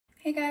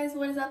Hey guys,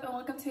 what is up and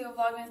welcome to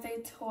Vlogmas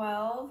day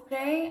 12.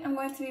 Today I'm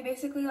going to be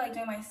basically like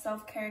doing my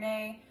self-care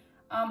day.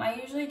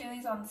 I usually do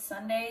these on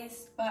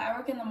Sundays, but I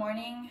work in the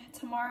morning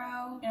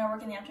tomorrow and I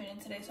work in the afternoon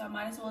today, so I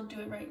might as well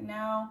do it right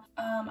now.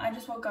 I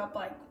just woke up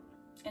like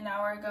an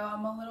hour ago.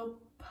 I'm a little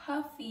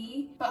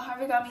puffy, but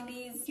Harvey got me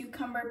these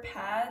cucumber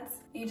pads.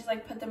 You just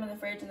like put them in the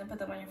fridge and then put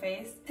them on your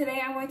face. Today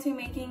I'm going to be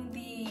making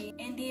the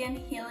Indian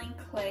healing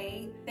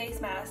clay face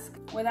mask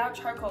without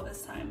charcoal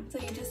this time. So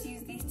you just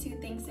use these two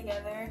things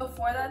together.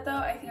 Before that though,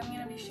 I think I'm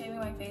gonna be shaving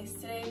my face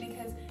today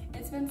because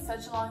it's been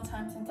such a long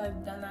time since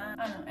I've done that.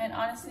 I don't know, and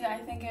honestly I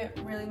think it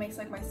really makes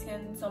like my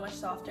skin so much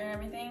softer and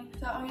everything.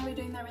 So I'm gonna be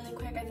doing that really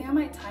quick. I think I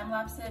might time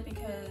lapse it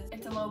because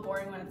it's a little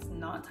boring when it's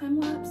not time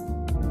lapsed.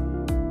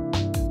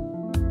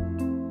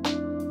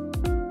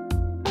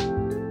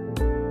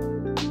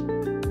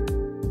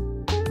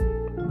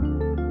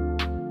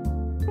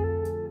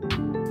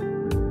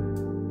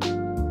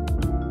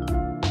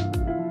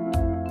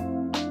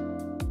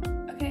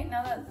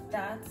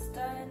 That's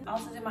done. I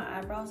also did my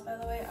eyebrows, by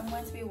the way. I'm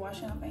going to be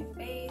washing off my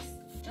face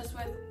just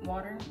with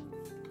water.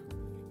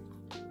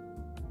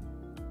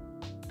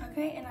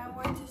 Okay, and I'm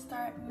going to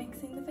start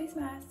mixing the face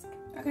mask.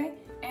 Okay,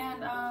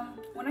 and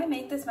when I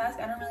make this mask,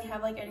 I don't really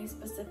have like any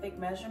specific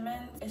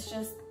measurements. It's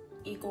just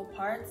equal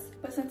parts.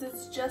 But since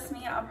it's just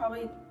me, I'll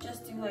probably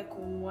just do like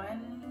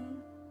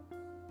one.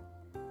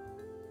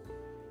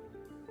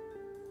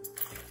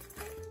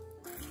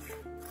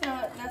 So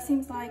that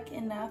seems like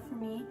enough for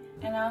me.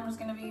 And now I'm just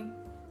gonna be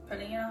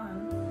putting it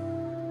on.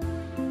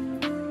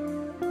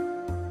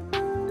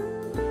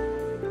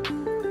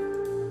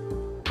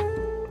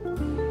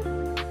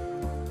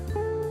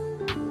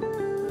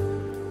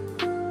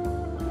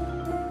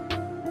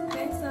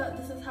 Okay, so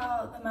this is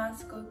how the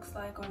mask looks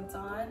like when it's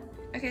on.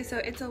 Okay, so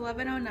it's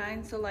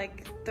 11:09, so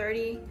like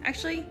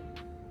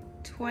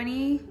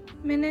 20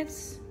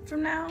 minutes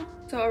from now.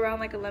 So around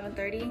like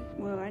 11:30.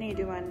 Whoa, I need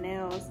to do my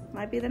nails.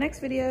 Might be the next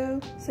video.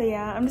 So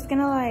yeah, I'm just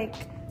gonna like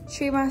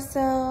treat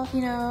myself,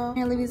 you know. I'm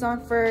gonna leave these on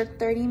for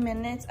 30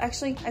 minutes.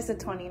 Actually, I said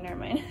 20, never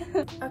mind.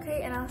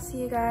 Okay, and I'll see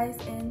you guys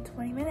in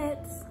 20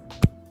 minutes.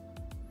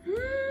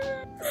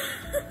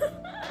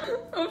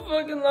 I'm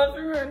fucking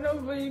laughing right now,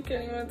 but you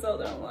can't even tell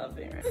that I'm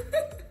laughing right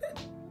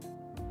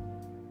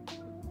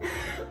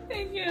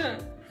now.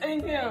 I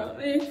can't,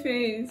 your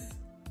face.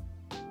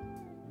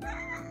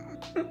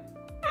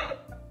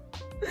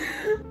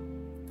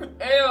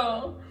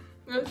 Ew,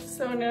 that's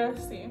so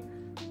nasty.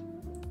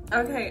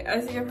 Okay,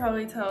 as you can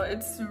probably tell,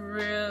 it's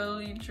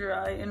really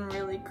dry and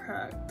really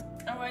cracked.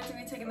 I'm going to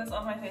be taking this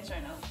off my face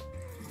right now.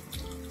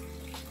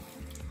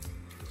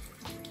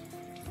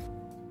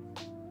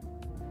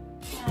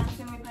 And I'm just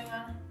gonna be putting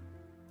on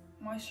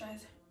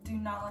moisturizer. Do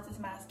not let this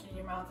mask get in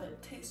your mouth,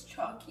 it tastes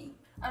chalky.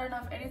 I don't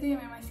know, if anything, it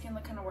made my skin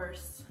look kind of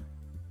worse.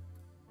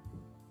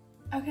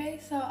 Okay,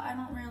 so I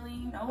don't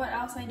really know what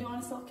else I do on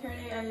a self-care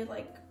day.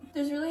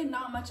 There's really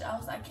not much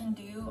else I can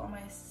do on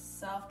my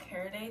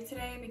self-care day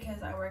today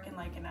because I work in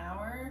like an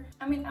hour.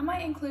 I mean, I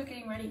might include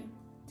getting ready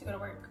to go to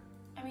work.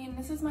 I mean,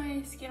 this is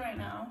my skin right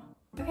now.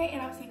 Okay,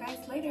 and I'll see you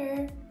guys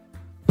later.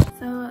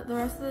 So the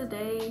rest of the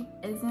day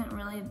isn't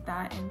really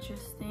that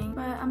interesting,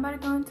 but I'm about to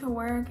go into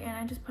work and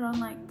I just put on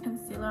like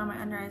concealer on my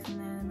under eyes and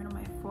then in the middle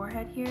of my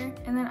forehead here.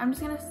 And then I'm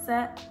just gonna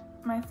set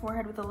my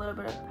forehead with a little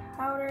bit of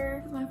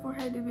powder because my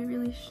forehead to be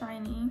really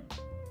shiny.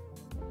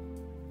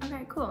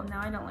 Okay, cool,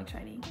 now I don't look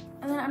shiny.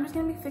 And then I'm just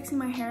gonna be fixing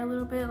my hair a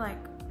little bit, like,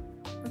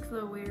 looks a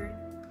little weird.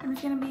 I'm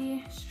just gonna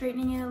be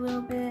straightening it a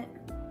little bit.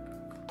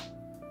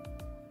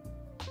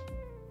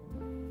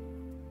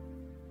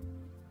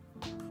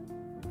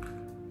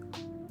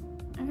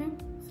 Okay,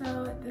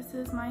 so this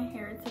is my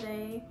hair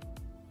today.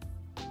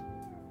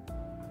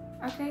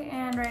 Okay,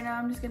 and right now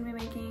I'm just gonna be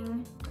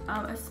making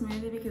a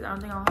smoothie because I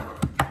don't think I'll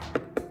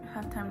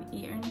have time to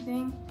eat or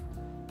anything.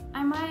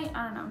 I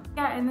don't know.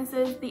 Yeah, and this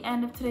is the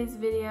end of today's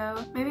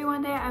video. Maybe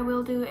one day I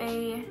will do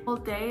a whole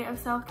day of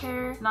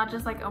self-care, not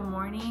just like a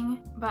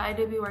morning, but I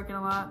do be working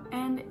a lot.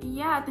 And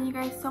yeah, thank you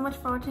guys so much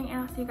for watching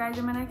and I'll see you guys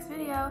in my next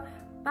video.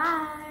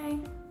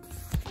 Bye!